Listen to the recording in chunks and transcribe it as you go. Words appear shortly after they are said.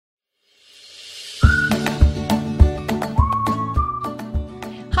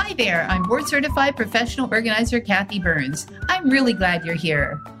there. I'm board certified professional organizer Kathy Burns. I'm really glad you're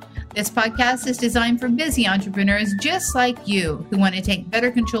here. This podcast is designed for busy entrepreneurs just like you who want to take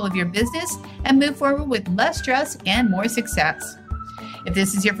better control of your business and move forward with less stress and more success. If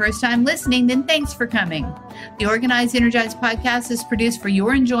this is your first time listening, then thanks for coming. The Organize Energize podcast is produced for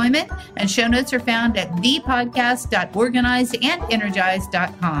your enjoyment, and show notes are found at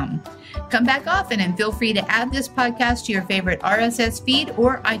thepodcast.organizeandenergize.com. Come back often and feel free to add this podcast to your favorite RSS feed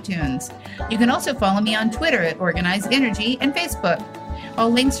or iTunes. You can also follow me on Twitter at Organize Energy and Facebook. All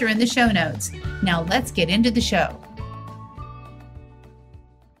links are in the show notes. Now let's get into the show.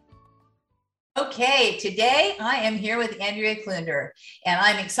 Okay, today I am here with Andrea Klunder, and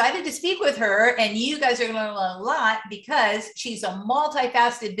I'm excited to speak with her, and you guys are going to learn a lot because she's a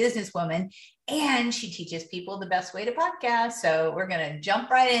multifaceted businesswoman, and she teaches people the best way to podcast. So we're going to jump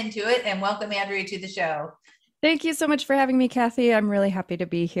right into it and welcome Andrea to the show. Thank you so much for having me, Kathy. I'm really happy to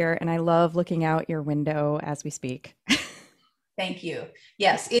be here, and I love looking out your window as we speak. Thank you.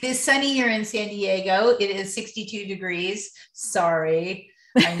 Yes, it is sunny here in San Diego. It is 62 degrees. Sorry.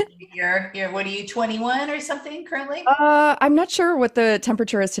 You're what are you, 21 or something currently? I'm not sure what the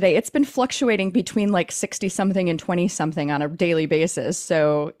temperature is today. It's been fluctuating between like 60 something and 20 something on a daily basis.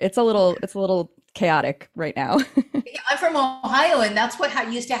 So it's a little chaotic right now. I'm from Ohio, and that's what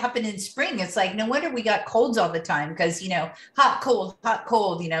used to happen in spring. It's like, no wonder we got colds all the time because, hot, cold,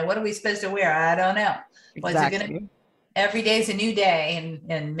 what are we supposed to wear? I don't know. Exactly. Every day is a new day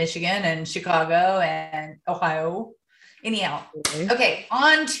in Michigan and Chicago and Ohio. Anyhow, okay,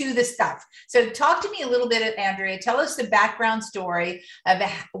 on to the stuff. So talk to me a little bit, Andrea. Tell us the background story of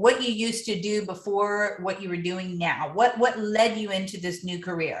what you used to do before what you were doing now. What led you into this new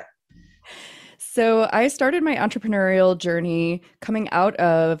career? So I started my entrepreneurial journey coming out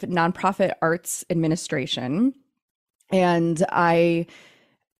of nonprofit arts administration, and I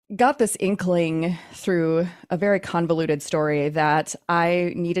got this inkling through a very convoluted story that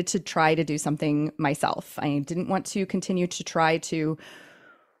I needed to try to do something myself. I didn't want to continue to try to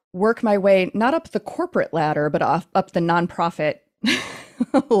work my way, not up the corporate ladder, but up the nonprofit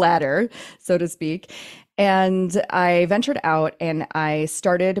ladder, so to speak. And I ventured out and I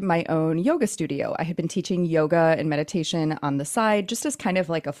started my own yoga studio. I had been teaching yoga and meditation on the side, just as kind of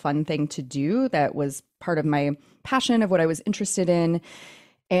like a fun thing to do that was part of my passion of what I was interested in.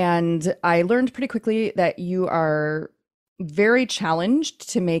 And I learned pretty quickly that you are very challenged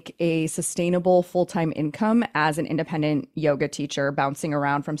to make a sustainable full-time income as an independent yoga teacher, bouncing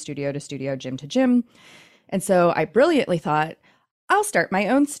around from studio to studio, gym to gym. And so I brilliantly thought, I'll start my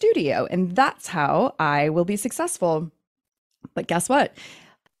own studio, and that's how I will be successful. But guess what?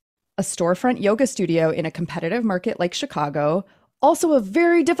 A storefront yoga studio in a competitive market like Chicago, also a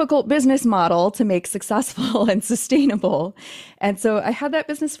very difficult business model to make successful and sustainable. And so I had that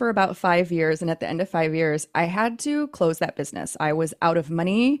business for about 5 years. And at the end of 5 years, I had to close that business. I was out of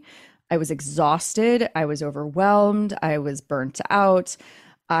money. I was exhausted. I was overwhelmed. I was burnt out.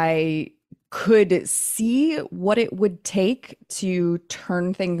 I could see what it would take to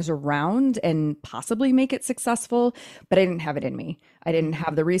turn things around and possibly make it successful, but I didn't have it in me. I didn't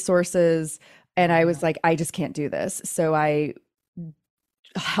have the resources. And I was like, I just can't do this. So I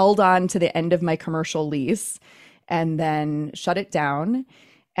held on to the end of my commercial lease and then shut it down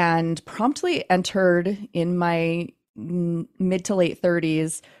and promptly entered in my mid to late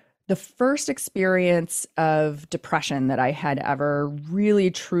 30s the first experience of depression that I had ever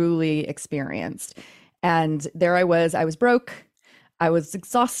really truly experienced. And there I was broke, I was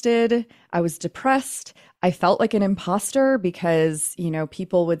exhausted, I was depressed. I felt like an imposter because,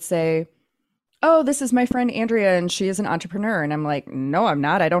 people would say, oh, this is my friend Andrea and she is an entrepreneur. And I'm like, no, I'm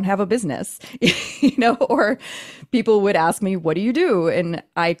not. I don't have a business, or people would ask me, what do you do? And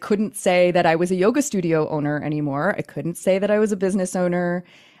I couldn't say that I was a yoga studio owner anymore. I couldn't say that I was a business owner.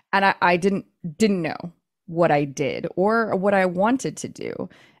 And I didn't know what I did or what I wanted to do.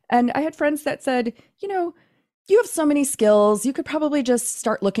 And I had friends that said, you have so many skills. You could probably just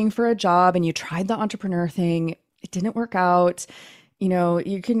start looking for a job, and you tried the entrepreneur thing. It didn't work out.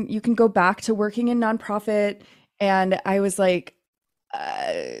 You can go back to working in nonprofit. And I was like,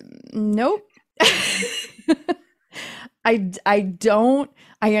 nope. I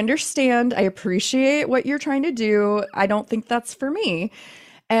understand. I appreciate what you're trying to do. I don't think that's for me.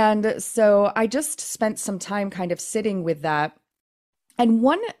 And so I just spent some time kind of sitting with that. And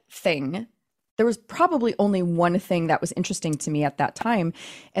there was probably only one thing that was interesting to me at that time.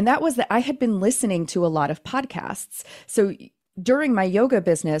 And that was that I had been listening to a lot of podcasts. So during my yoga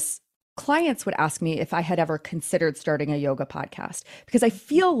business, clients would ask me if I had ever considered starting a yoga podcast, because I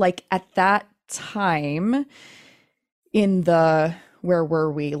feel like at that time in the where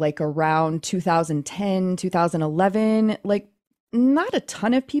were we? Like around 2010, 2011, like not a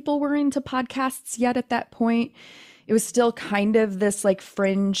ton of people were into podcasts yet at that point. It was still kind of this like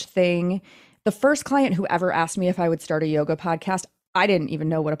fringe thing. The first client who ever asked me if I would start a yoga podcast, I didn't even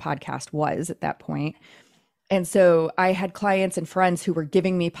know what a podcast was at that point. And so I had clients and friends who were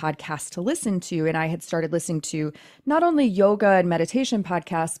giving me podcasts to listen to. And I had started listening to not only yoga and meditation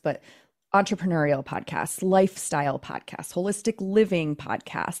podcasts, but entrepreneurial podcasts, lifestyle podcasts, holistic living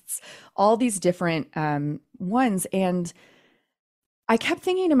podcasts, all these different ones. And I kept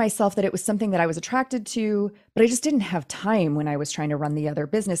thinking to myself that it was something that I was attracted to, but I just didn't have time when I was trying to run the other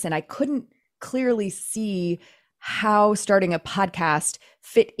business. And I couldn't clearly see how starting a podcast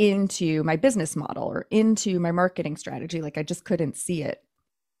fit into my business model or into my marketing strategy. Like I just couldn't see it.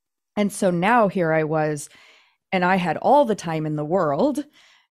 And so now here I was, and I had all the time in the world.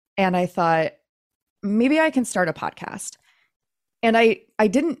 And I thought, maybe I can start a podcast. And I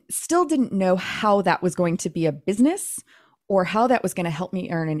still didn't know how that was going to be a business or how that was going to help me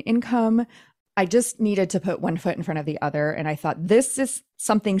earn an income. I just needed to put one foot in front of the other. And I thought, this is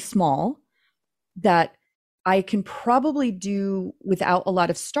something small that I can probably do without a lot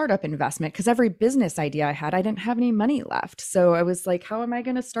of startup investment, because every business idea I had, I didn't have any money left. So I was like, how am I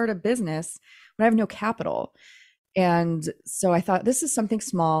going to start a business when I have no capital? And so I thought, this is something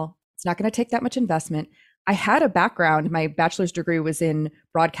small. It's not going to take that much investment. I had a background. My bachelor's degree was in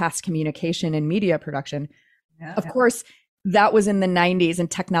broadcast communication and media production. Yeah. Of course, that was in the 90s, and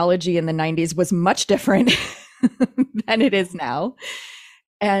technology in the 90s was much different than it is now.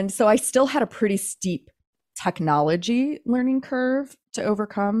 And so I still had a pretty steep technology learning curve to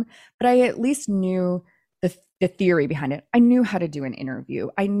overcome, but I at least knew the theory behind it. I knew how to do an interview.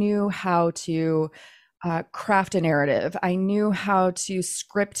 I knew how to craft a narrative. I knew how to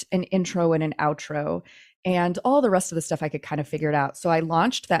script an intro and an outro, and all the rest of the stuff I could kind of figure it out. So I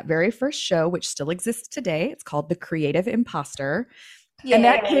launched that very first show, which still exists today. It's called The Creative Imposter. Yay. And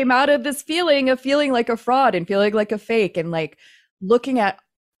that came out of this feeling of feeling like a fraud and feeling like a fake, and like looking at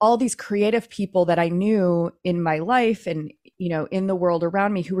all these creative people that I knew in my life and, you know, in the world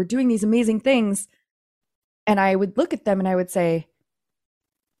around me who were doing these amazing things. And I would look at them and I would say,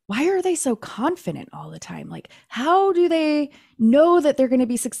 why are they so confident all the time? Like, how do they know that they're going to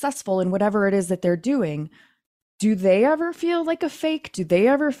be successful in whatever it is that they're doing? Do they ever feel like a fake? Do they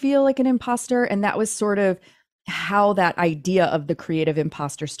ever feel like an imposter? And that was sort of how that idea of the creative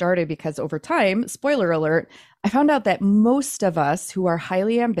imposter started, because over time, spoiler alert, I found out that most of us who are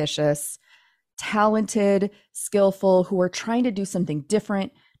highly ambitious, talented, skillful, who are trying to do something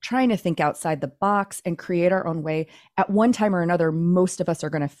different, trying to think outside the box and create our own way, at one time or another, most of us are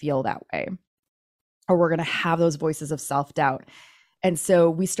going to feel that way, or we're going to have those voices of self-doubt. And so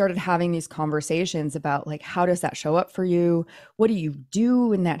we started having these conversations about, like, how does that show up for you? What do you do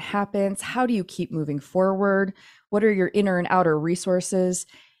when that happens? How do you keep moving forward? What are your inner and outer resources?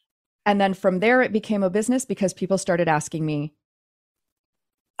 And then from there, it became a business because people started asking me,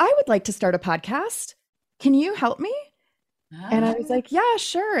 I would like to start a podcast. Can you help me? And I was like, yeah,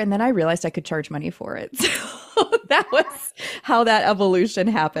 sure. And then I realized I could charge money for it. So that was how that evolution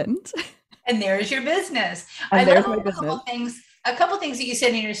happened. And there's your business. And I there's love my business. A couple things that you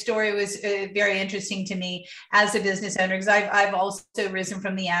said in your story was very interesting to me as a business owner, because I've also risen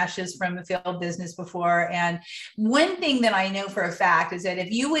from the ashes from a failed business before. And one thing that I know for a fact is that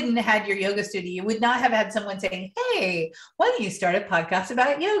if you wouldn't have had your yoga studio, you would not have had someone saying, hey, why don't you start a podcast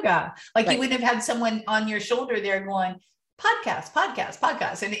about yoga? Like, right. You wouldn't have had someone on your shoulder there going, podcast.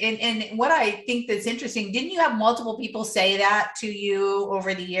 And what I think that's interesting, didn't you have multiple people say that to you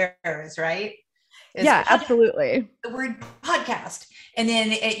over the years, right? Yeah, absolutely. The word podcast. And then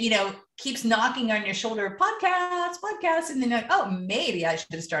it, keeps knocking on your shoulder, podcast. And then like, oh, maybe I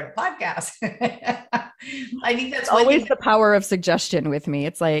should start a podcast. I think that's always the power of suggestion with me.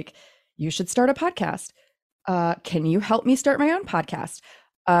 It's like, you should start a podcast. Can you help me start my own podcast?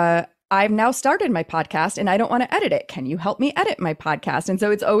 I've now started my podcast and I don't want to edit it. Can you help me edit my podcast? And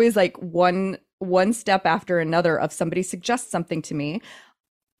so it's always like one step after another of somebody suggests something to me.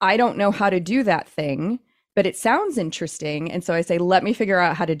 I don't know how to do that thing, but it sounds interesting. And so I say, let me figure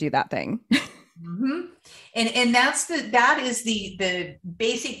out how to do that thing. Mm-hmm. And that is the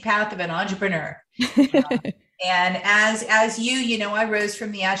basic path of an entrepreneur. And as you, I rose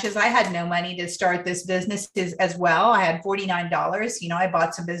from the ashes. I had no money to start this business as well. I had $49. I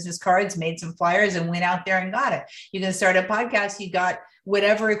bought some business cards, made some flyers, and went out there and got it. You can start a podcast. You got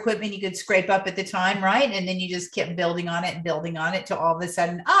whatever equipment you could scrape up at the time, right? And then you just kept building on it till all of a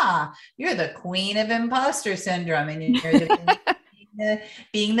sudden, you're the queen of imposter syndrome, and you're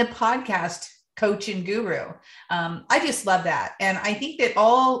being the podcast coach and guru. I just love that. And I think that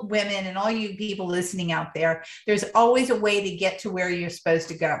all women and all you people listening out there, there's always a way to get to where you're supposed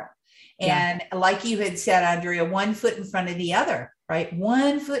to go. And like you had said, Andrea, one foot in front of the other, right?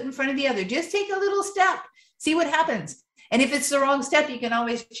 One foot in front of the other. Just take a little step, see what happens. And if it's the wrong step, you can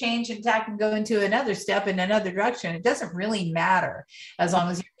always change and tack and go into another step in another direction. It doesn't really matter as long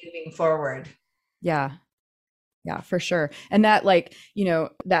as you're moving forward. Yeah. Yeah, for sure. And that, like, you know,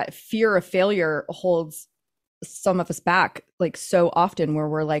 that fear of failure holds some of us back, like, so often, where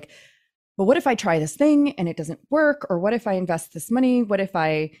we're like, but what if I try this thing and it doesn't work? Or what if I invest this money? What if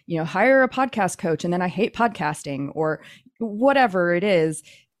I, you know, hire a podcast coach and then I hate podcasting, or whatever it is?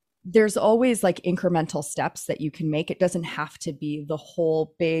 There's always like incremental steps that you can make. It doesn't have to be the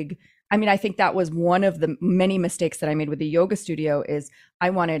whole big. I mean, I think that was one of the many mistakes that I made with the yoga studio, is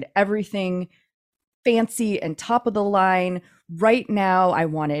I wanted everything fancy and top of the line right now. I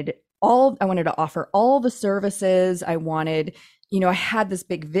wanted to offer all the services. I wanted, you know, I had this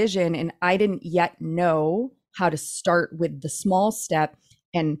big vision, and I didn't yet know how to start with the small step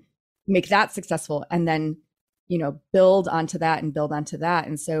and make that successful, and then, you know, build onto that and build onto that.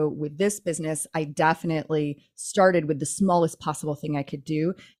 And so with this business, I definitely started with the smallest possible thing I could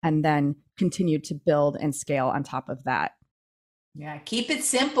do, and then continued to build and scale on top of that. Yeah. Keep it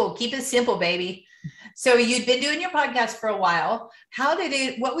simple. Keep it simple, baby. So you'd been doing your podcast for a while.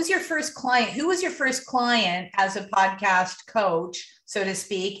 What was your first client? Who was your first client as a podcast coach, so to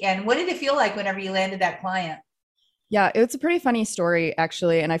speak? And what did it feel like whenever you landed that client? Yeah, it's a pretty funny story,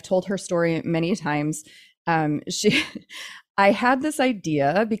 actually. And I've told her story many times. I had this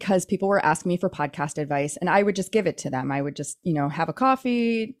idea because people were asking me for podcast advice, and I would just give it to them. I would just, you know, have a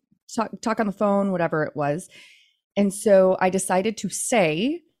coffee, talk on the phone, whatever it was. And so I decided to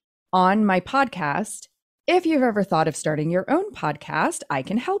say on my podcast, if you've ever thought of starting your own podcast, I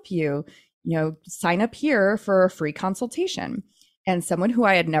can help you. You know, sign up here for a free consultation. And someone who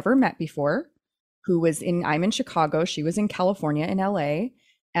I had never met before, I'm in Chicago, she was in California, in LA,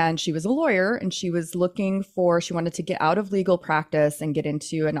 and she was a lawyer, and she wanted to get out of legal practice and get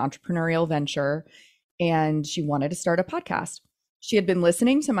into an entrepreneurial venture. And she wanted to start a podcast. She had been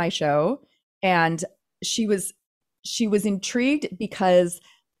listening to my show, and she was intrigued because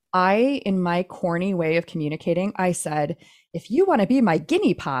I, in my corny way of communicating, I said, if you want to be my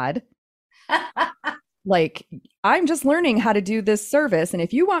guinea pod, like, I'm just learning how to do this service, and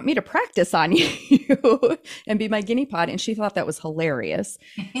if you want me to practice on you and be my guinea pod. And she thought that was hilarious.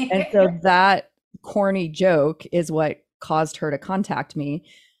 And so that corny joke is what caused her to contact me.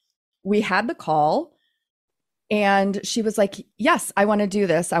 We had the call, and she was like, yes, I want to do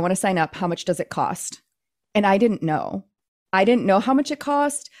this. I want to sign up. How much does it cost? And I didn't know. I didn't know how much it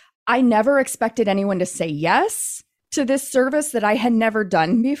cost. I never expected anyone to say yes to this service that I had never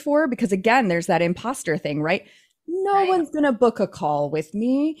done before, because again, there's that imposter thing, right? No one's going to book a call with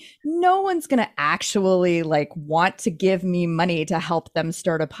me. No one's going to actually like want to give me money to help them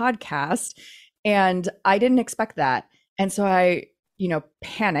start a podcast. And I didn't expect that. And so I, you know,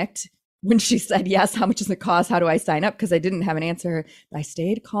 panicked when she said, yes, how much does it cost? How do I sign up? Because I didn't have an answer. I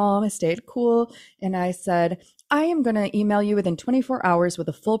stayed calm. I stayed cool. And I said, I am going to email you within 24 hours with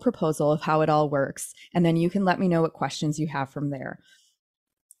a full proposal of how it all works. And then you can let me know what questions you have from there.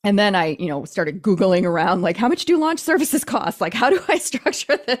 And then I, you know, started Googling around, like, how much do launch services cost? Like, how do I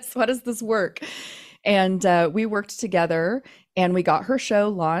structure this? What does this work? And we worked together, and we got her show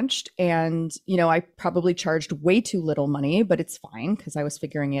launched. And, you know, I probably charged way too little money, but it's fine because I was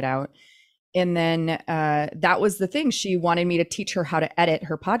figuring it out. And then that was the thing. She wanted me to teach her how to edit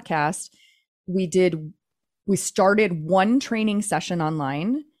her podcast. We started one training session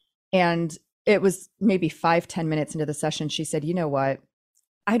online, and it was maybe 5-10 minutes into the session. She said, you know what?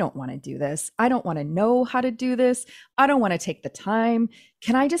 I don't want to do this. I don't want to know how to do this. I don't want to take the time.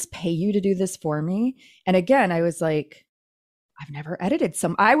 Can I just pay you to do this for me? And again, I was like, I've never edited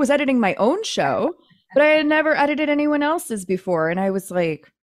I was editing my own show, but I had never edited anyone else's before. And I was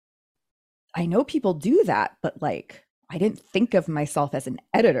like, I know people do that, but like, I didn't think of myself as an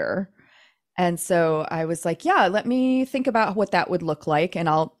editor. And so I was like, yeah, let me think about what that would look like, and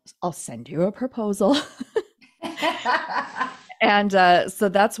I'll send you a proposal. And so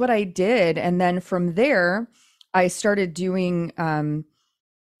that's what I did. And then from there, I started doing a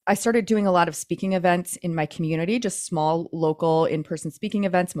lot of speaking events in my community, just small local in-person speaking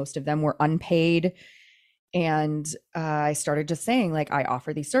events. Most of them were unpaid. And I started just saying, like, I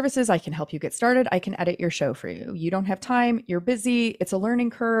offer these services. I can help you get started. I can edit your show for you. You don't have time. You're busy. It's a learning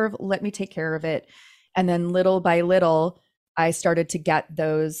curve. Let me take care of it. And then little by little, I started to get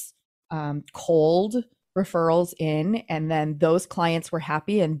those cold referrals in. And then those clients were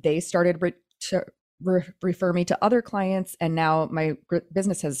happy, and they started to refer me to other clients. And now my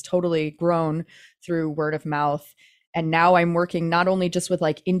business has totally grown through word of mouth. And now I'm working not only just with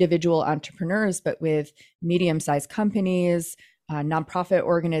like individual entrepreneurs, but with medium-sized companies, nonprofit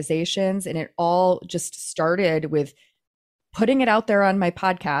organizations. And it all just started with putting it out there on my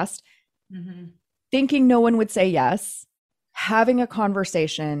podcast, thinking no one would say yes, having a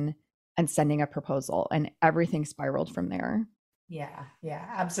conversation, and sending a proposal. And everything spiraled from there. Yeah,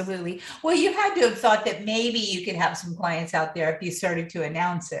 absolutely. Well, you had to have thought that maybe you could have some clients out there if you started to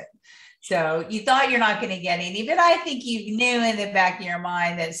announce it. So you thought you're not going to get any, but I think you knew in the back of your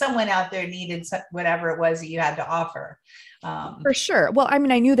mind that someone out there needed whatever it was that you had to offer. For sure. Well, I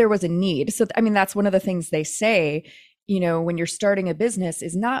mean, I knew there was a need. So, I mean, that's one of the things they say, when you're starting a business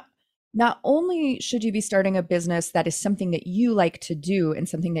is not only should you be starting a business that is something that you like to do and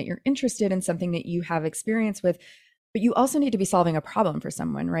something that you're interested in, something that you have experience with, but you also need to be solving a problem for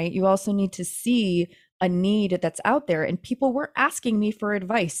someone, right? You also need to see a need that's out there, and people were asking me for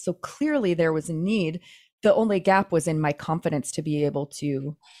advice. So clearly there was a need. The only gap was in my confidence to be able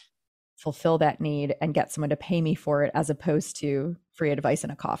to fulfill that need and get someone to pay me for it, as opposed to free advice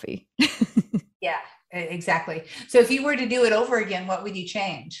and a coffee. Yeah, exactly. So if you were to do it over again, what would you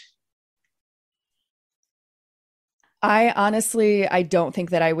change? I don't think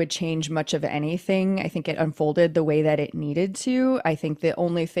that I would change much of anything. I think it unfolded the way that it needed to. I think the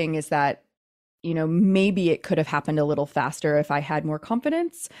only thing is that, maybe it could have happened a little faster if I had more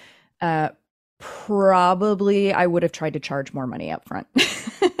confidence. Probably I would have tried to charge more money up front.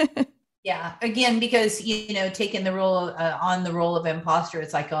 Yeah. Again, because, taking the role on the role of imposter,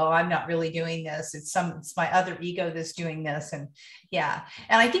 it's like, oh, I'm not really doing this. It's my other ego that's doing this. And yeah.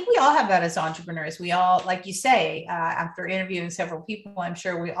 And I think we all have that as entrepreneurs. We all, like you say, after interviewing several people, I'm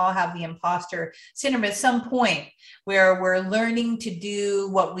sure we all have the imposter syndrome at some point where we're learning to do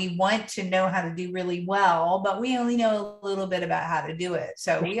what we want to know how to do really well, but we only know a little bit about how to do it.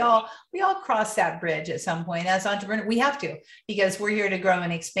 So we all cross that bridge at some point as entrepreneurs. We have to, because we're here to grow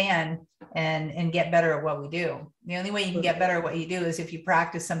and expand and get better at what we do. The only way you can get better at what you do is if you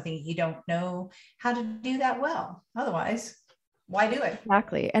practice something you don't know how to do that well. Otherwise, why do it?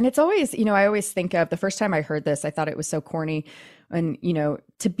 Exactly. And it's always, I always think of the first time I heard this, I thought it was so corny. And,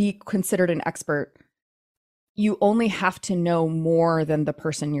 to be considered an expert, you only have to know more than the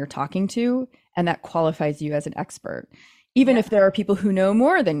person you're talking to, and that qualifies you as an expert, even if there are people who know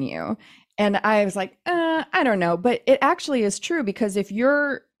more than you. And I was like, I don't know, but it actually is true, because if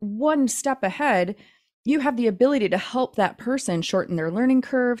you're one step ahead, you have the ability to help that person shorten their learning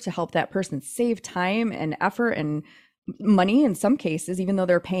curve, to help that person save time and effort and money in some cases. Even though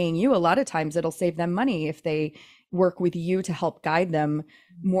they're paying you, a lot of times it'll save them money if they work with you to help guide them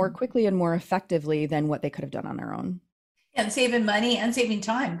more quickly and more effectively than what they could have done on their own. And saving money and saving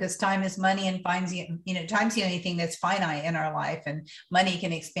time, because time is money, and time's the only thing that's finite in our life, and money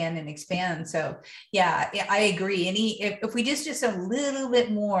can expand and expand. So yeah, I agree. If we just a little bit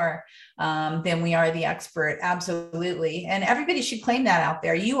more, then we are the expert. Absolutely. And everybody should claim that out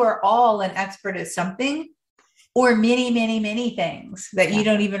there. You are all an expert at something, or many, many, many things that you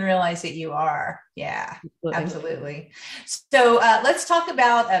don't even realize that you are. Yeah, absolutely. So let's talk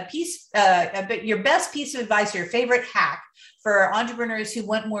about your best piece of advice, your favorite hack for entrepreneurs who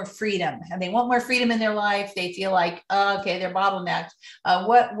want more freedom, and they want more freedom in their life. They feel like, okay, they're bottlenecked.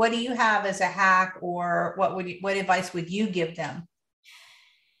 What do you have as a hack, or what advice would you give them?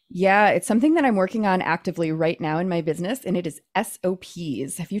 Yeah, it's something that I'm working on actively right now in my business, and it is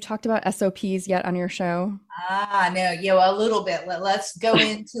SOPs. Have you talked about SOPs yet on your show? No, a little bit. Let's go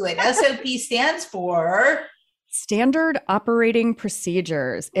into it. SOP stands for Standard Operating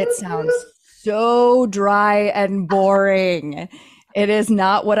Procedures. It sounds so dry and boring. It is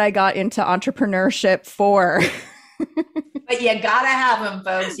not what I got into entrepreneurship for. But you gotta have them,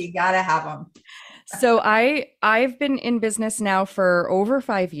 folks. You gotta have them. So I've been in business now for over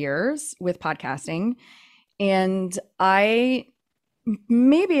 5 years with podcasting, and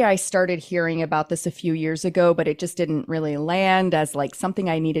maybe I started hearing about this a few years ago, but it just didn't really land as like something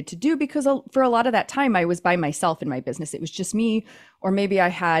I needed to do, because for a lot of that time I was by myself in my business. It was just me, or maybe I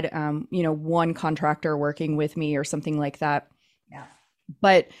had one contractor working with me or something like that. Yeah.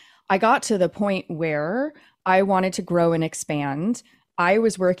 But I got to the point where I wanted to grow and expand. I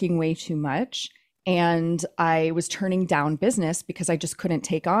was working way too much, and I was turning down business because I just couldn't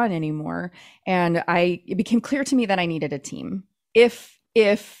take on anymore. And it became clear to me that I needed a team if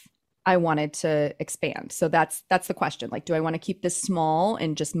I wanted to expand. So that's the question. Like, do I want to keep this small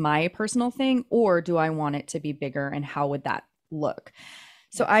and just my personal thing, or do I want it to be bigger, and how would that look?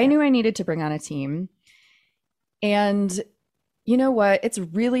 So I knew I needed to bring on a team. And You know what? It's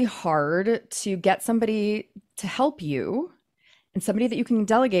really hard to get somebody to help you and somebody that you can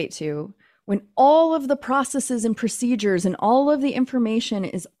delegate to when all of the processes and procedures and all of the information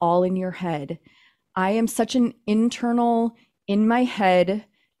is all in your head. I am such an internal, in my head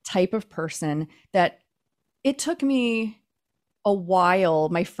type of person that it took me a while.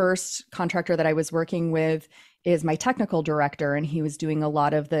 My first contractor that I was working with is my technical director, and he was doing a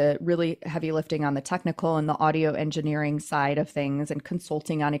lot of the really heavy lifting on the technical and the audio engineering side of things and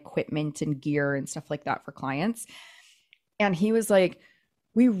consulting on equipment and gear and stuff like that for clients. And he was like,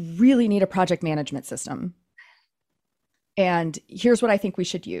 we really need a project management system. And here's what I think we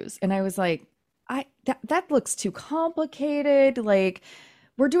should use. And I was like, that looks too complicated. Like,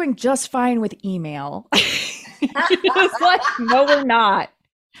 we're doing just fine with email. He was like, no, we're not.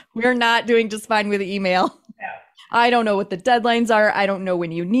 We're not doing just fine with email. I don't know what the deadlines are. I don't know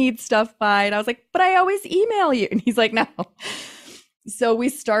when you need stuff by. And I was like, but I always email you. And he's like, no. So we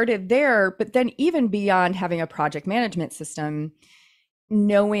started there. But then even beyond having a project management system,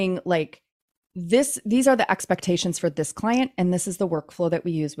 knowing like these are the expectations for this client, and this is the workflow that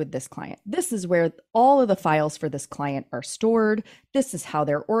we use with this client. This is where all of the files for this client are stored. This is how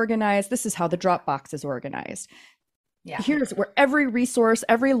they're organized. This is how the Dropbox is organized. Yeah. Here's where every resource,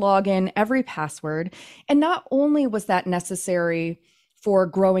 every login, every password. And not only was that necessary for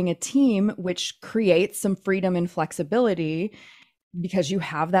growing a team, which creates some freedom and flexibility because you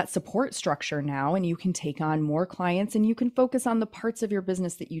have that support structure now and you can take on more clients and you can focus on the parts of your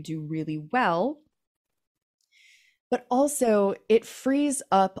business that you do really well. But also it frees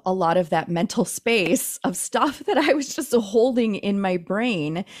up a lot of that mental space of stuff that I was just holding in my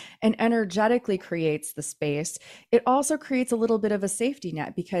brain and energetically creates the space. It also creates a little bit of a safety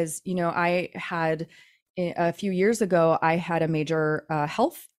net because, you know, I had a few years ago, I had a major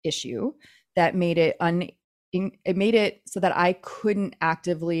health issue that made it made it so that I couldn't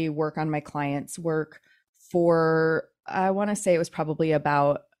actively work on my clients' work for, I want to say it was probably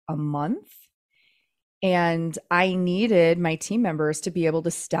about a month. And I needed my team members to be able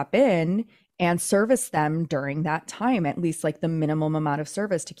to step in and service them during that time, at least like the minimum amount of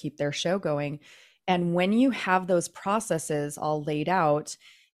service to keep their show going. And when you have those processes all laid out,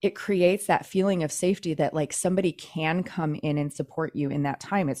 it creates that feeling of safety that like somebody can come in and support you in that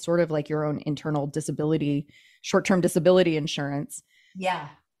time. It's sort of like your own internal disability, short-term disability insurance. Yeah.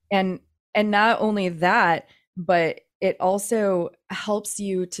 And not only that, but it also helps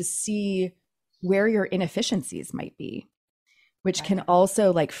you to see where your inefficiencies might be, which can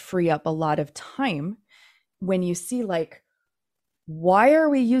also like free up a lot of time when you see like, why are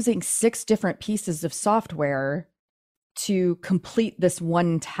we using 6 different pieces of software to complete this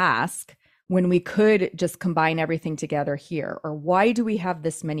one task when we could just combine everything together here? Or why do we have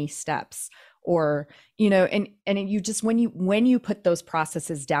this many steps? Or, you know, and you just, when you put those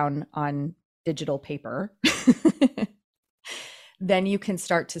processes down on digital paper, then you can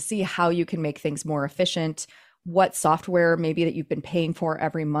start to see how you can make things more efficient, what software maybe that you've been paying for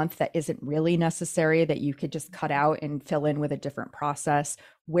every month that isn't really necessary, that you could just cut out and fill in with a different process,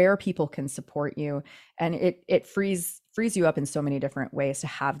 where people can support you. And it frees you up in so many different ways to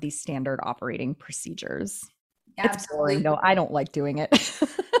have these standard operating procedures. Absolutely. It's boring. No, I don't like doing it.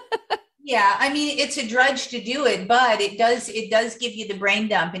 Yeah, I mean, it's a drudge to do it, but it does give you the brain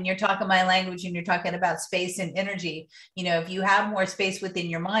dump, and you're talking my language and you're talking about space and energy. You know, if you have more space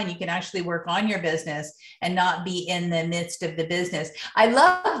within your mind, you can actually work on your business and not be in the midst of the business. I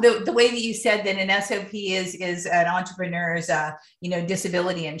love the way that you said that an SOP is an entrepreneur's,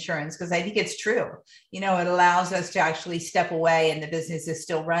 disability insurance, because I think it's true. You know, it allows us to actually step away and the business is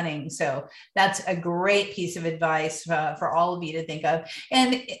still running. So that's a great piece of advice for all of you to think of.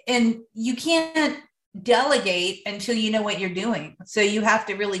 And you can't delegate until you know what you're doing. So you have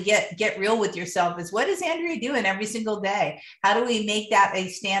to really get real with yourself. Is what is Andrea doing every single day? How do we make that a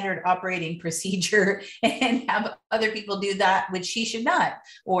standard operating procedure and have other people do that which she should not?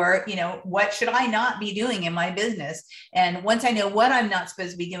 Or, you know, what should I not be doing in my business? And once I know what I'm not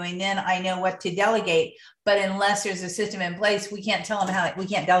supposed to be doing, then I know what to delegate. But unless there's a system in place, we can't tell them we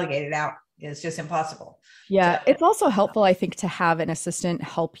can't delegate it out. It's just impossible. Yeah, so it's also helpful, I think, to have an assistant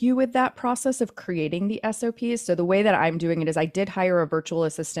help you with that process of creating the SOPs. So the way that I'm doing it is I did hire a virtual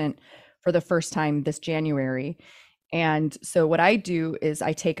assistant for the first time this January. And so what I do is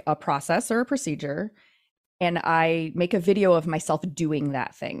I take a process or a procedure and I make a video of myself doing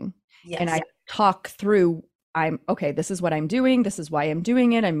that thing. Yes. And I talk through, this is what I'm doing. This is why I'm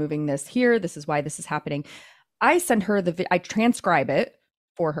doing it. I'm moving this here. This is why this is happening. I send her I transcribe it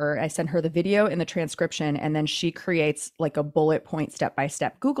for her. I send her the video and the transcription, and then she creates like a bullet point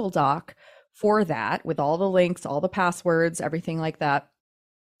step-by-step Google Doc for that with all the links, all the passwords, everything like that.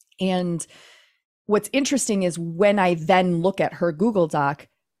 And what's interesting is when I then look at her Google Doc,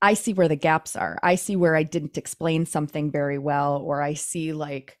 I see where the gaps are. I see where I didn't explain something very well, or I see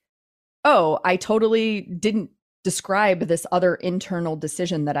like, oh, I totally didn't describe this other internal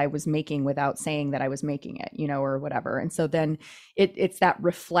decision that I was making without saying that I was making it, or whatever. And so then it's that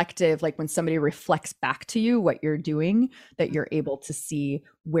reflective, like when somebody reflects back to you what you're doing, that you're able to see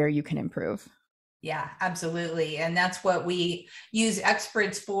where you can improve. Yeah, absolutely. And that's what we use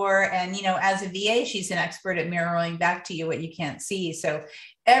experts for. And, as a VA, she's an expert at mirroring back to you what you can't see. So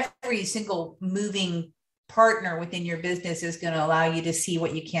every single moving partner within your business is going to allow you to see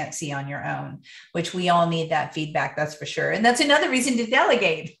what you can't see on your own, which we all need that feedback, that's for sure. And that's another reason to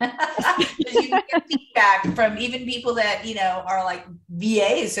delegate, because you get feedback from even people that, are like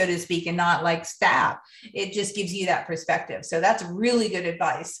VAs, so to speak, and not like staff. It just gives you that perspective. So that's really good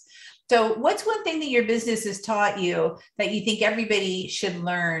advice. So what's one thing that your business has taught you that you think everybody should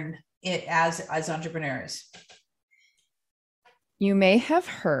learn it as entrepreneurs? You may have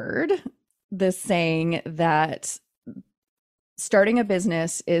heard this saying that starting a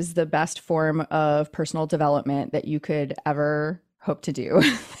business is the best form of personal development that you could ever hope to do.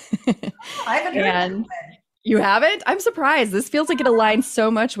 I haven't heard that. You haven't? I'm surprised. This feels like it aligns so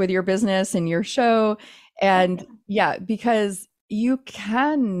much with your business and your show. And yeah, because you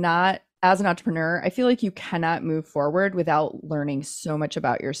cannot, as an entrepreneur, I feel like you cannot move forward without learning so much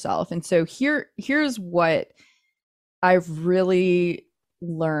about yourself. And so here's what I've really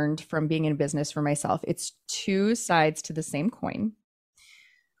learned from being in business for myself. It's two sides to the same coin.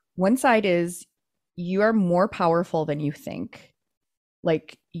 One side is you are more powerful than you think.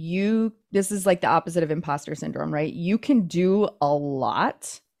 Like this is like the opposite of imposter syndrome, right? You can do a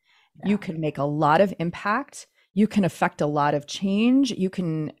lot. Yeah. You can make a lot of impact. You can affect a lot of change. You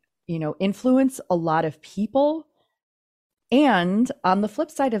can, influence a lot of people. And on the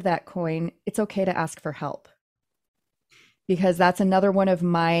flip side of that coin, it's okay to ask for help. Because that's another one of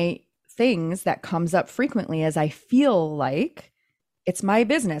my things that comes up frequently, as I feel like it's my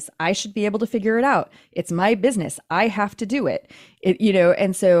business. I should be able to figure it out. It's my business. I have to do it.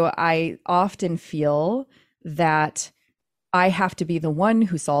 And so I often feel that I have to be the one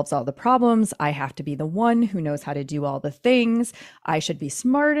who solves all the problems. I have to be the one who knows how to do all the things. I should be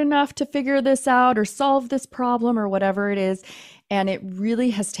smart enough to figure this out or solve this problem or whatever it is. And it really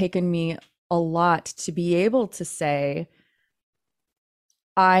has taken me a lot to be able to say,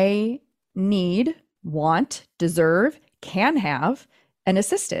 I need, want, deserve, can have an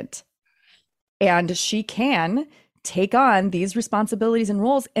assistant. And she can take on these responsibilities and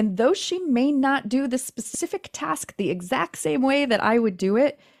roles. And though she may not do the specific task the exact same way that I would do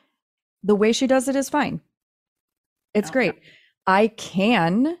it, the way she does it is fine. It's great. I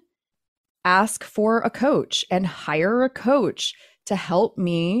can ask for a coach and hire a coach to help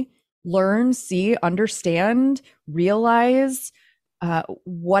me learn, see, understand, realize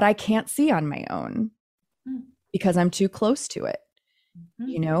what I can't see on my own because I'm too close to it,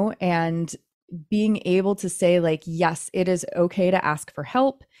 and being able to say like, yes, it is okay to ask for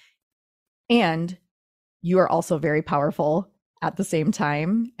help. And you are also very powerful at the same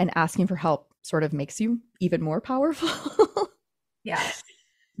time. And asking for help sort of makes you even more powerful. Yes.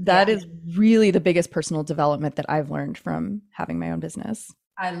 That is really the biggest personal development that I've learned from having my own business.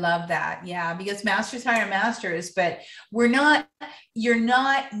 I love that. Yeah, because masters hire masters, but you're not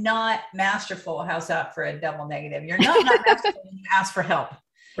masterful. How's that for a double negative? You're not masterful when you ask for help.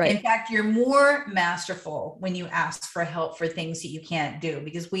 Right. In fact, you're more masterful when you ask for help for things that you can't do,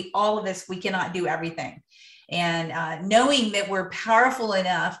 because all of us, we cannot do everything. And knowing that we're powerful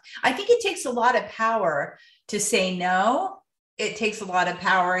enough, I think it takes a lot of power to say no. It takes a lot of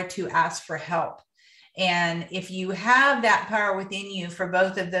power to ask for help. And if you have that power within you for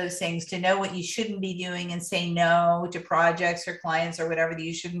both of those things, to know what you shouldn't be doing and say no to projects or clients or whatever that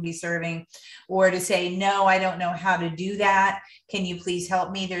you shouldn't be serving, or to say, no, I don't know how to do that. Can you please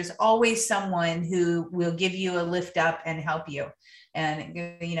help me? There's always someone who will give you a lift up and help you. And,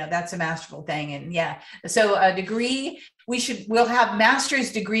 that's a masterful thing. And so a degree, we'll have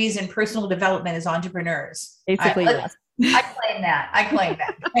master's degrees in personal development as entrepreneurs. Basically, yes. I claim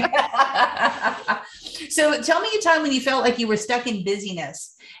that. So tell me a time when you felt like you were stuck in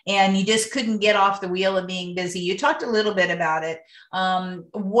busyness and you just couldn't get off the wheel of being busy. You talked a little bit about it.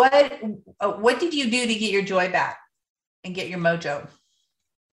 What did you do to get your joy back and get your mojo?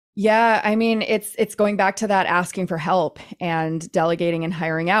 Yeah, I mean, it's going back to that asking for help and delegating and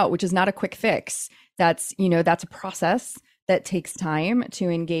hiring out, which is not a quick fix. That's a process that takes time to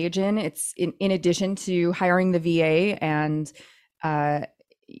engage in. It's in addition to hiring the VA and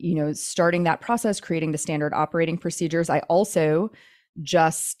starting that process, creating the standard operating procedures. I also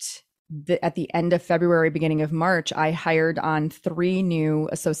at the end of February, beginning of March, I hired on 3 new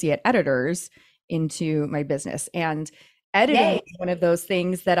associate editors into my business. And editing is one of those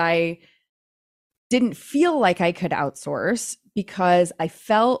things that I didn't feel like I could outsource, because I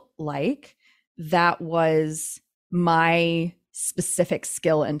felt like that was my specific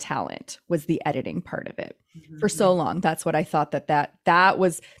skill and talent, was the editing part of it. For so long. That's what I thought, that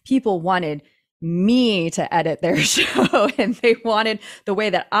was, people wanted me to edit their show, and they wanted the way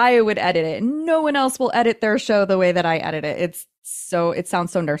that I would edit it. And no one else will edit their show the way that I edit it. It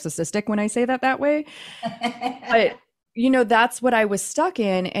sounds so narcissistic when I say that way. But, that's what I was stuck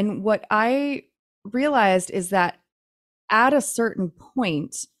in. And what I realized is that at a certain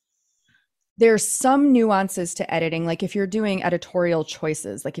point, there's some nuances to editing. Like if you're doing editorial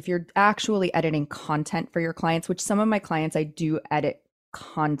choices, like if you're actually editing content for your clients, which some of my clients I do edit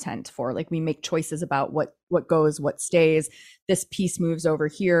content for, like we make choices about what goes, what stays. This piece moves over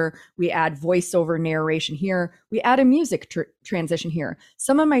here. We add voiceover narration here. We add a music transition here.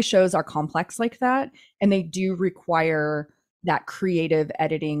 Some of my shows are complex like that, and they do require that creative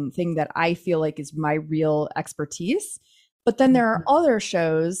editing thing that I feel like is my real expertise. But then there are other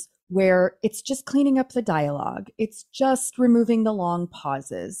shows where it's just cleaning up the dialogue. It's just removing the long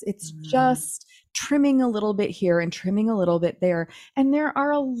pauses. It's just trimming a little bit here and trimming a little bit there. And there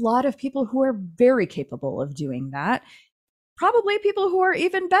are a lot of people who are very capable of doing that. Probably people who are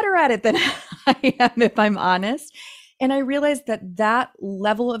even better at it than I am, if I'm honest. And I realized that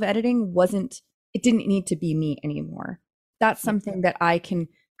level of editing it didn't need to be me anymore. That's something that I can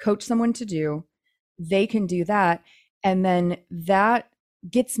coach someone to do. They can do that. And then that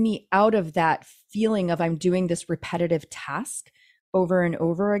gets me out of that feeling of I'm doing this repetitive task over and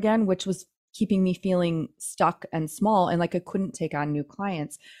over again, which was keeping me feeling stuck and small and like I couldn't take on new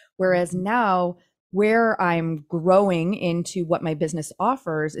clients. Whereas now, where I'm growing into what my business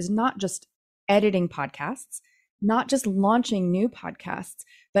offers is not just editing podcasts, not just launching new podcasts,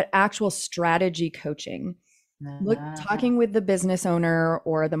 but actual strategy coaching. Talking with the business owner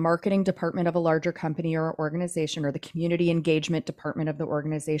or the marketing department of a larger company or organization, or the community engagement department of the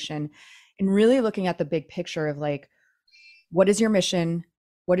organization, and really looking at the big picture of like, what is your mission?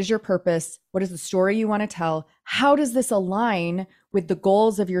 What is your purpose? What is the story you want to tell? How does this align with the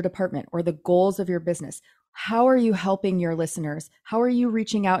goals of your department or the goals of your business? How are you helping your listeners? How are you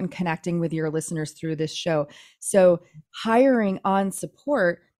reaching out and connecting with your listeners through this show? So hiring on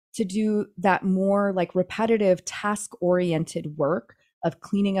support to do that more like repetitive task-oriented work of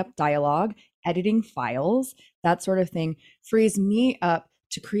cleaning up dialogue, editing files, that sort of thing, frees me up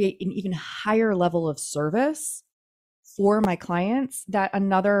to create an even higher level of service for my clients that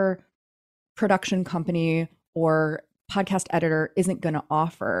another production company or podcast editor isn't going to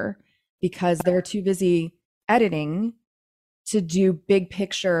offer, because they're too busy editing to do big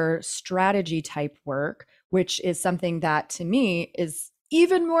picture strategy type work, which is something that to me is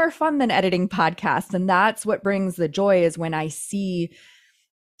even more fun than editing podcasts. And that's what brings the joy, is when I see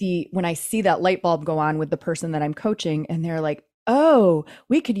that light bulb go on with the person that I'm coaching, and they're like, oh,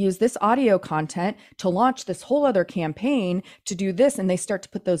 we could use this audio content to launch this whole other campaign to do this. And they start to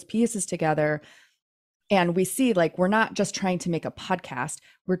put those pieces together. And we see like, we're not just trying to make a podcast,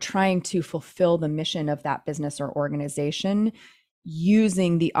 we're trying to fulfill the mission of that business or organization,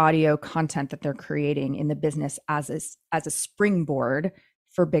 using the audio content that they're creating in the business as a springboard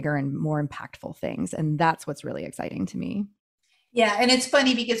for bigger and more impactful things. And that's what's really exciting to me. Yeah. And it's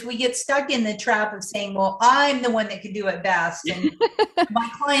funny because we get stuck in the trap of saying, well, I'm the one that can do it best, and my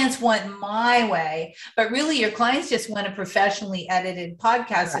clients want my way. But really, your clients just want a professionally edited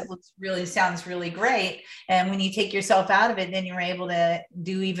podcast that sounds really great. And when you take yourself out of it, then you're able to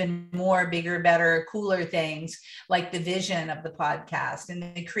do even more bigger, better, cooler things, like the vision of the podcast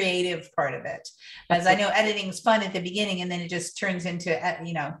and the creative part of it. As I know, editing is fun at the beginning, and then it just turns into, a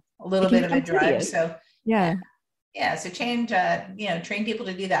little bit of a drive. So yeah. So train people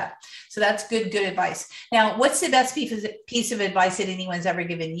to do that. So that's good advice. Now, what's the best piece of advice that anyone's ever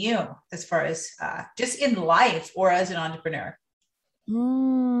given you, as far as just in life or as an entrepreneur?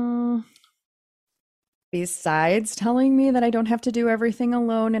 Besides telling me that I don't have to do everything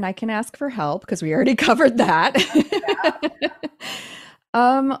alone and I can ask for help, because we already covered that.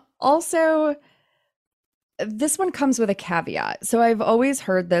 Also, this one comes with a caveat. So I've always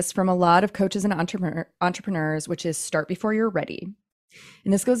heard this from a lot of coaches and entrepreneurs, which is start before you're ready.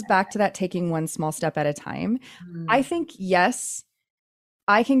 And this goes back to that taking one small step at a time. I think, yes,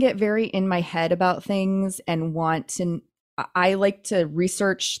 I can get very in my head about things and I like to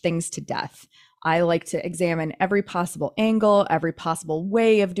research things to death. I like to examine every possible angle, every possible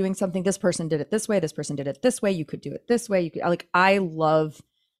way of doing something. This person did it this way. This person did it this way. You could do it this way. You could, like, I love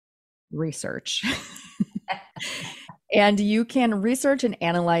research. And you can research and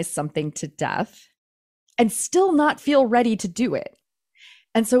analyze something to death and still not feel ready to do it.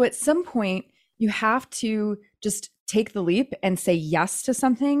 And so at some point, you have to just take the leap and say yes to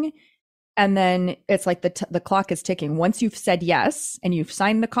something. And then it's like the clock is ticking. Once you've said yes and you've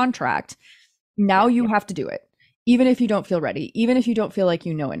signed the contract, now you have to do it. Even if you don't feel ready, even if you don't feel like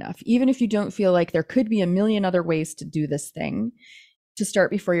you know enough, even if you don't feel like there could be a million other ways to do this thing, to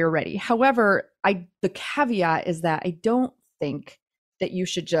start before you're ready. However, the caveat is that I don't think that you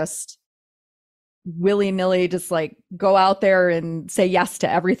should just willy-nilly just like go out there and say yes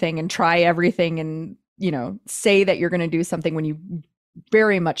to everything and try everything and, say that you're going to do something when you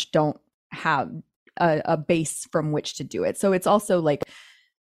very much don't have a base from which to do it. So it's also like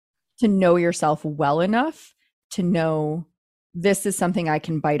to know yourself well enough to know this is something I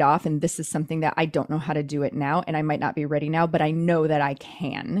can bite off, and this is something that I don't know how to do it now, and I might not be ready now, but I know that I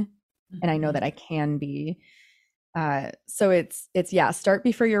can, and I know that I can be. So it's start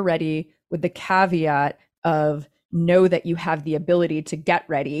before you're ready, with the caveat of know that you have the ability to get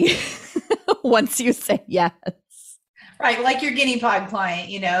ready once you say yes. Right, like your guinea pig client,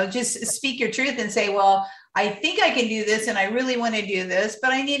 just speak your truth and say, well, I think I can do this, and I really want to do this,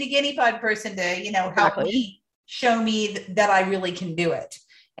 but I need a guinea pig person to, help me. Show me that I really can do it.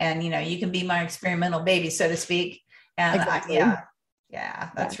 And, you can be my experimental baby, so to speak. And exactly.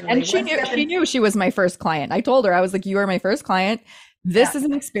 That's really. And she knew she was my first client. I told her, I was like, you are my first client. This is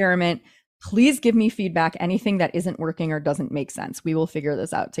an experiment. Please give me feedback. Anything that isn't working or doesn't make sense, we will figure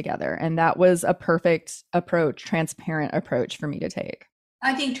this out together. And that was a perfect approach, transparent approach for me to take.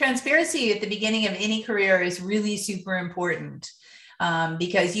 I think transparency at the beginning of any career is really super important.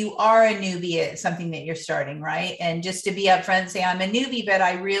 Because you are a newbie at something that you're starting, right? And just to be upfront and say, I'm a newbie, but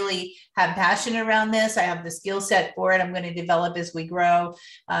I really have passion around this. I have the skill set for it. I'm going to develop as we grow.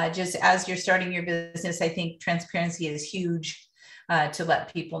 Just as you're starting your business, I think transparency is huge to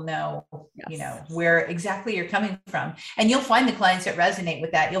let people know, where exactly you're coming from. And you'll find the clients that resonate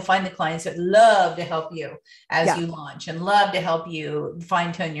with that. You'll find the clients that love to help you as you launch and love to help you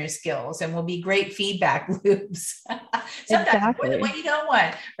fine tune your skills, and will be great feedback loops. Sometimes what you don't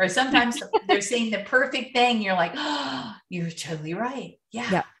want, or sometimes they're saying the perfect thing. You're like, oh, you're totally right.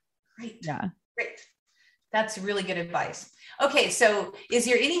 Yeah. Great. Yeah. Great. That's really good advice. Okay, so is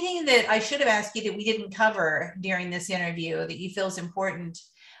there anything that I should have asked you that we didn't cover during this interview that you feel is important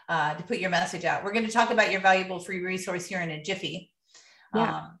to put your message out? We're going to talk about your valuable free resource here in a jiffy.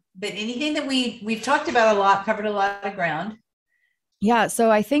 But anything that we've talked about a lot, covered a lot of ground. Yeah, so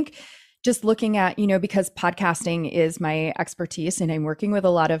I think just looking at, because podcasting is my expertise and I'm working with a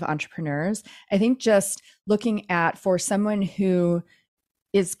lot of entrepreneurs, I think just looking at, for someone who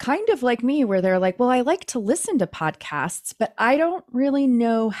is kind of like me, where they're like, well, I like to listen to podcasts, but I don't really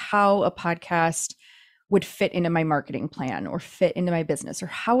know how a podcast would fit into my marketing plan or fit into my business, or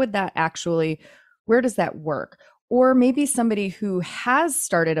how would that actually, where does that work? Or maybe somebody who has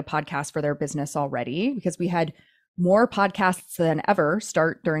started a podcast for their business already, because we had more podcasts than ever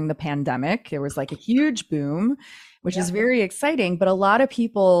start during the pandemic. There was like a huge boom, which is very exciting, but a lot of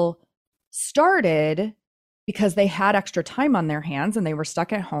people started because they had extra time on their hands and they were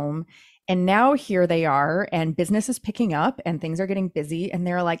stuck at home. And now here they are, and business is picking up and things are getting busy. And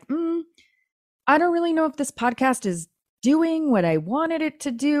they're like, I don't really know if this podcast is doing what I wanted it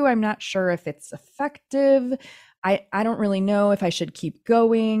to do. I'm not sure if it's effective. I don't really know if I should keep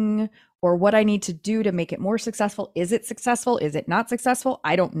going, or what I need to do to make it more successful. Is it successful? Is it not successful?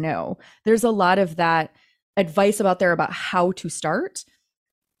 I don't know. There's a lot of that advice out there about how to start,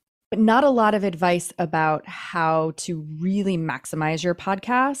 but not a lot of advice about how to really maximize your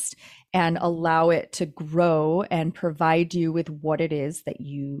podcast and allow it to grow and provide you with what it is that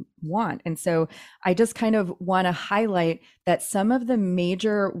you want. And so I just kind of want to highlight that some of the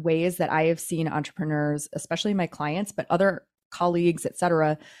major ways that I have seen entrepreneurs, especially my clients, but other colleagues, et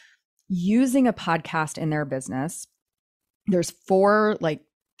cetera, using a podcast in their business. There's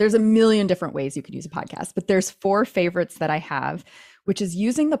a million different ways you could use a podcast, but there's 4 favorites that I have, which is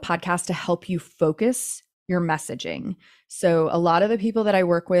using the podcast to help you focus your messaging. So a lot of the people that I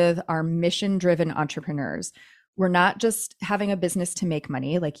work with are mission-driven entrepreneurs. We're not just having a business to make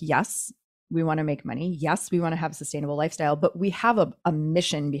money. Like, yes, we want to make money. Yes, we want to have a sustainable lifestyle, but we have a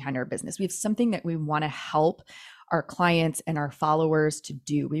mission behind our business. We have something that we want to help our clients and our followers to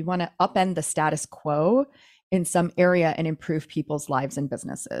do. We want to upend the status quo in some area and improve people's lives and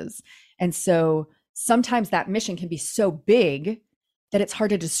businesses. And so sometimes that mission can be so big that it's hard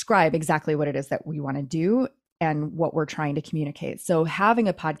to describe exactly what it is that we want to do and what we're trying to communicate. So having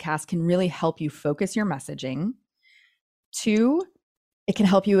a podcast can really help you focus your messaging. 2, it can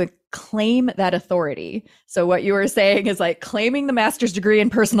help you claim that authority. So what you were saying is like claiming the master's degree in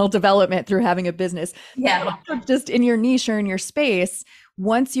personal development through having a business. Yeah. Just in your niche or in your space.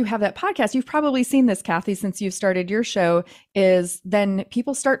 Once you have that podcast, you've probably seen this, Kathy, since you've started your show, is then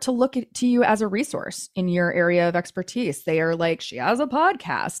people start to look to you as a resource in your area of expertise. They are like, she has a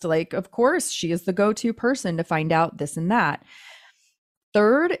podcast. Like, of course, she is the go-to person to find out this and that.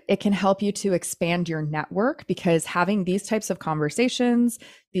 3rd, it can help you to expand your network, because having these types of conversations,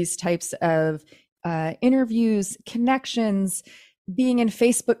 these types of interviews, connections, being in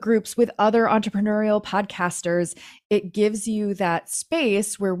Facebook groups with other entrepreneurial podcasters, it gives you that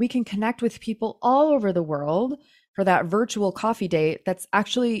space where we can connect with people all over the world for that virtual coffee date. That's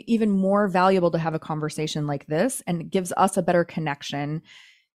actually even more valuable to have a conversation like this, and it gives us a better connection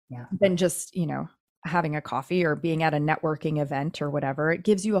than just, having a coffee or being at a networking event or whatever. It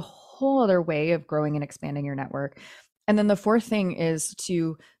gives you a whole other way of growing and expanding your network. And then the 4th thing is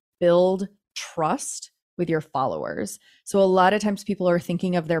to build trust with your followers. So a lot of times people are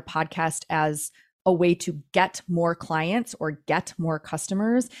thinking of their podcast as a way to get more clients or get more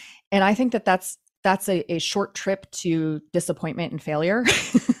customers. And I think that that's a short trip to disappointment and failure.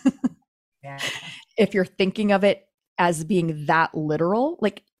 If you're thinking of it as being that literal,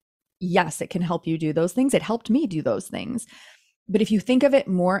 like, yes, it can help you do those things. It helped me do those things. But if you think of it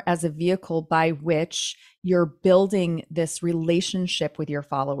more as a vehicle by which you're building this relationship with your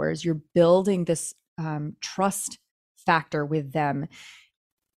followers, you're building this trust factor with them.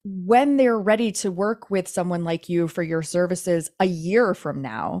 When they're ready to work with someone like you for your services a year from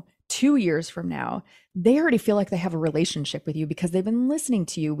now, 2 years from now, they already feel like they have a relationship with you because they've been listening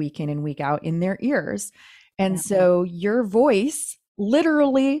to you week in and week out in their ears. And so your voice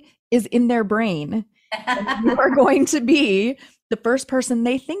literally is in their brain. And you are going to be the first person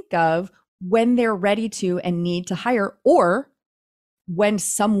they think of when they're ready to and need to hire, or when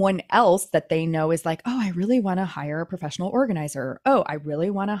someone else that they know is like, oh, I really want to hire a professional organizer. Oh, I really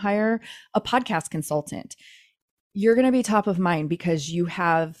want to hire a podcast consultant. You're going to be top of mind because you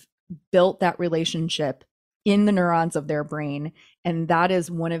have built that relationship in the neurons of their brain. And that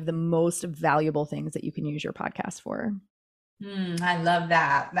is one of the most valuable things that you can use your podcast for. I love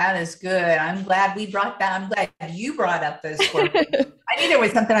that. That is good. I'm glad we brought that. I'm glad you brought up those 4 things. I knew there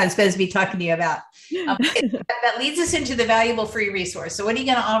was something I was supposed to be talking to you about. That leads us into the valuable free resource. So what are you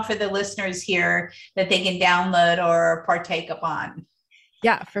going to offer the listeners here that they can download or partake upon?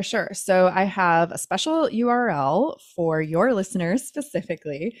 Yeah, for sure. So I have a special URL for your listeners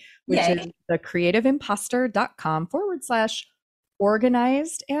specifically, which is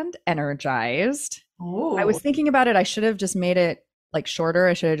thecreativeimposter.com/organized and energized. Ooh. I was thinking about it. I should have just made it like shorter.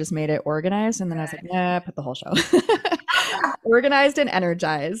 I should have just made it organized. And then I was like, nah, put the whole show. Organized and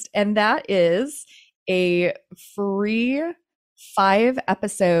energized. And that is a free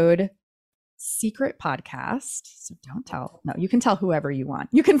 5-episode secret podcast. So don't tell. No, you can tell whoever you want.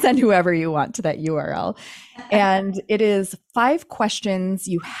 You can send whoever you want to that URL. And it is 5 questions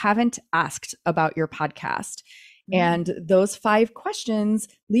you haven't asked about your podcast. And those 5 questions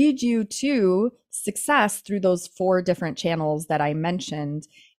lead you to success through those 4 different channels that I mentioned.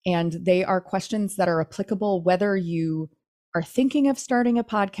 And they are questions that are applicable whether you are thinking of starting a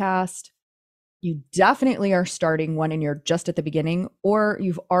podcast, you definitely are starting one and you're just at the beginning, or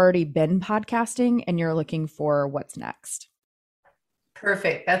you've already been podcasting and you're looking for what's next.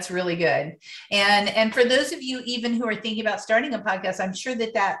 Perfect. That's really good. And for those of you even who are thinking about starting a podcast, I'm sure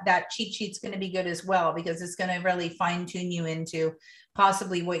that cheat sheet's going to be good as well, because it's going to really fine tune you into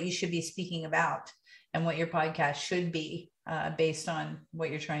possibly what you should be speaking about and what your podcast should be based on what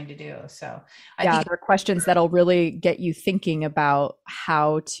you're trying to do. So I think there are questions that'll really get you thinking about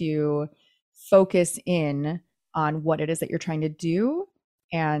how to focus in on what it is that you're trying to do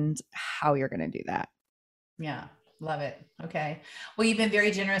and how you're going to do that. Yeah. Love it. Okay. Well, you've been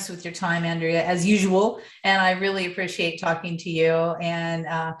very generous with your time, Andrea, as usual. And I really appreciate talking to you. And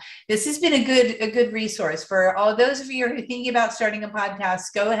this has been a good resource for all those of you who are thinking about starting a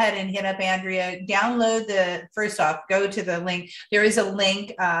podcast. Go ahead and hit up Andrea, first off, go to the link. There is a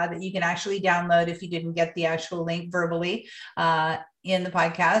link that you can actually download if you didn't get the actual link verbally in the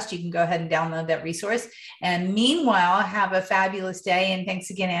podcast. You can go ahead and download that resource. And meanwhile, have a fabulous day. And thanks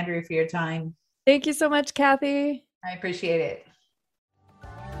again, Andrea, for your time. Thank you so much, Kathy. I appreciate it.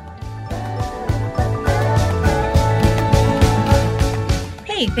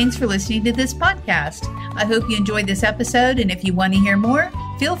 Hey, thanks for listening to this podcast. I hope you enjoyed this episode. And if you want to hear more,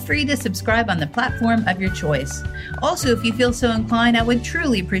 Feel free to subscribe on the platform of your choice. Also, if you feel so inclined, I would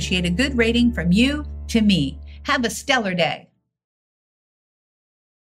truly appreciate a good rating from you to me. Have a stellar day.